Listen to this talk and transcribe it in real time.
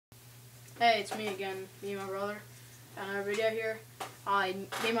Hey, it's me again, me and my brother. Another video here. I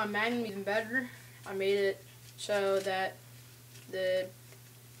made my Magnum even better. I made it so that the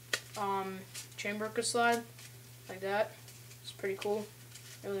chamber could slide like that. It's pretty cool,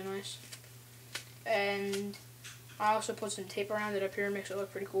 really nice. And I also put some tape around it up here, makes it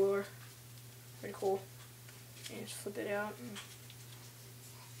look pretty cooler. Pretty cool. And just flip it out.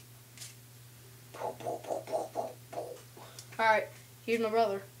 Alright, here's my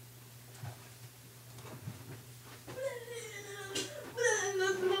brother.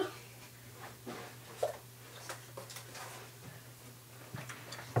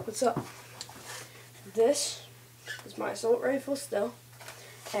 What's up? This is my assault rifle still,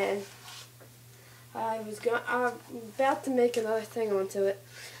 and I'm about to make another thing onto it,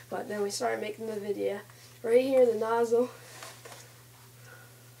 but then we started making the video. Right here, the nozzle.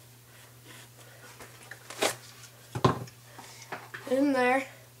 In there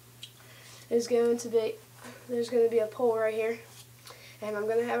is there's going to be a pole right here, and I'm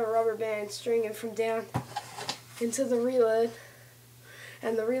going to have a rubber band stringing from down into the reload.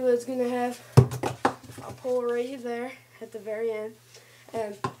 And the reload's going to have a pole right there at the very end.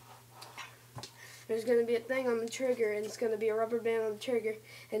 And there's going to be a thing on the trigger, and it's going to be a rubber band on the trigger.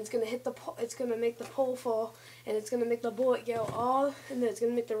 And it's going to hit the pole, it's going to make the pole fall, and it's going to make the bullet go all, and then it's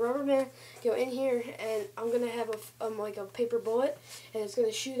going to make the rubber band go in here. And I'm going to have like a paper bullet, and it's going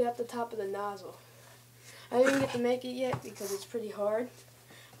to shoot out the top of the nozzle. I didn't get to make it yet because it's pretty hard,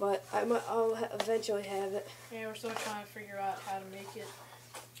 but I'll eventually have it. Yeah, we're still trying to figure out how to make it.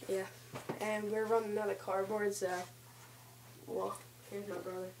 Yeah, and we're running out of cardboard, so, well, here's my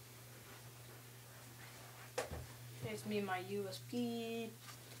brother. Here's me and my USB.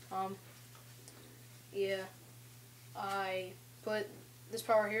 Yeah, I put this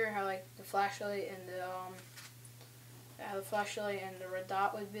part right here, how like the flashlight and the red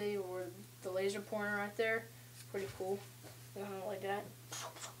dot would be, or the laser pointer right there. Pretty cool. Like that.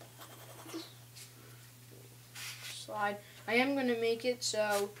 Slide. I am going to make it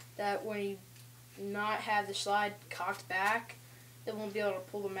so that when you not have the slide cocked back, it won't be able to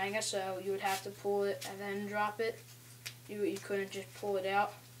pull the magnet, so you would have to pull it and then drop it. You couldn't just pull it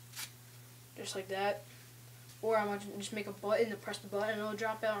out, just like that. Or I'm going to just make a button to press the button and it'll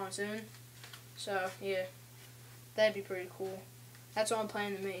drop out on its own. So, yeah, that'd be pretty cool. That's what I'm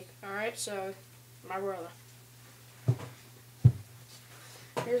planning to make. Alright, so, my brother.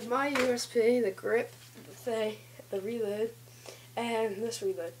 Here's my USB, the grip, the reload, and this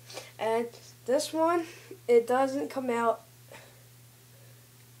reload. And this one, it doesn't come out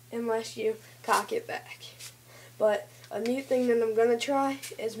unless you cock it back. But a new thing that I'm going to try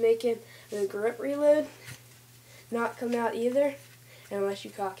is making the grip reload not come out either unless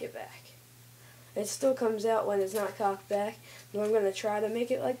you cock it back. It still comes out when it's not cocked back, but I'm going to try to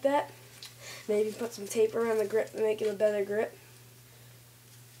make it like that. Maybe put some tape around the grip to make it a better grip.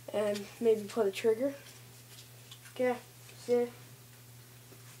 And maybe put a trigger. Okay, see?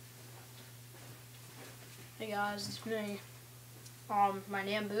 Hey guys, it's me. My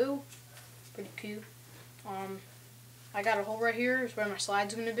Nambu, pretty cute. I got a hole right here, is where my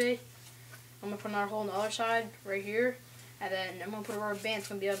slide's gonna be. I'm gonna put another hole on the other side, right here, and then I'm gonna put a rubber band. It's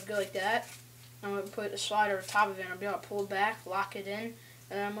gonna be able to go like that. I'm gonna put a slide over the top of it, and I'll be able to pull it back, lock it in, and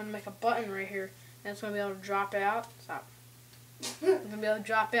then I'm gonna make a button right here, and it's gonna be able to drop out. Stop. I'm gonna be able to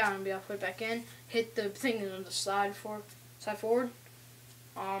drop out and be able to put it back in, hit the thing on the side forward.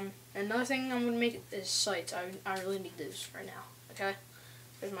 Another thing I'm gonna make is sights. I really need those right now. Okay,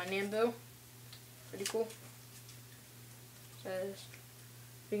 there's my Nambu. Pretty cool. Says,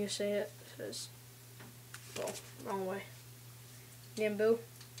 if you can say it, says, well, wrong way. Nambu.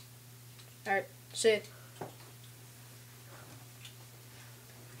 Alright, see it.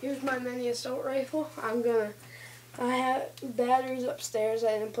 Here's my mini assault rifle. I have batteries upstairs.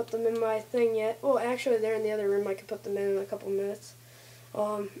 I didn't put them in my thing yet. Well, actually, they're in the other room. I could put them in a couple minutes.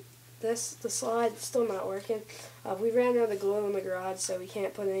 The slide's still not working. We ran out of glue in the garage, so we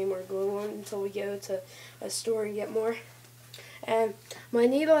can't put any more glue on until we go to a store and get more. And my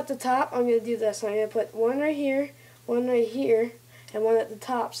needle at the top, I'm going to do this. I'm going to put one right here, and one at the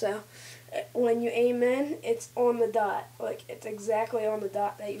top. So when you aim in, it's on the dot. Like, it's exactly on the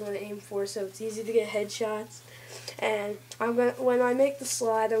dot that you want to aim for, so it's easy to get headshots. And when I make the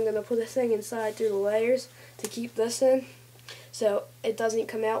slide, I'm going to put a thing inside through the layers to keep this in, so it doesn't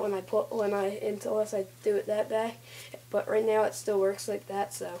come out unless I do it that back. But right now it still works like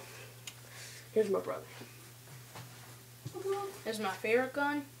that. So here's my brother. This is my favorite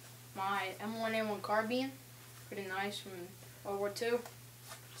gun, my M1A1 carbine. Pretty nice from World War II.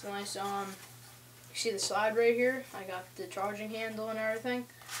 It's a nice, you see the slide right here? I got the charging handle and everything.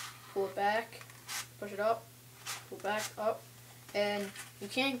 pull it back, push it up, pull it back, up, and you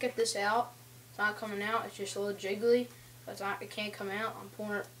can't get this out. It's not coming out. It's just a little jiggly. But it can't come out. I'm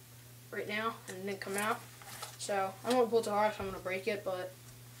pulling it right now, and it didn't come out. So I don't want to pull it too hard, so I'm gonna break it. But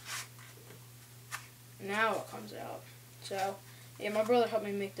now it comes out. So yeah, my brother helped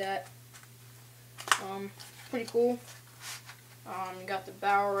me make that. Pretty cool. You got the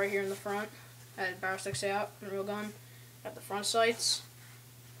barrel right here in the front. The barrel sticks out in the real gun. Got the front sights.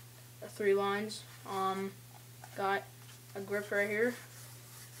 The 3 lines. Got a grip right here.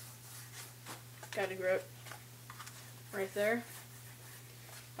 Got a grip right there.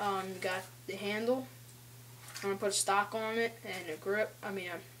 You got the handle. I'm gonna put a stock on it and a grip.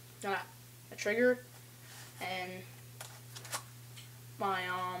 A trigger and my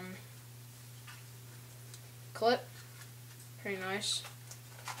clip. Pretty nice.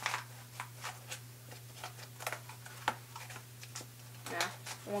 Yeah,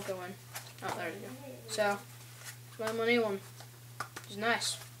 it won't go in. Oh, there we go. So, my new one. She's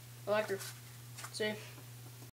nice. I like her. See?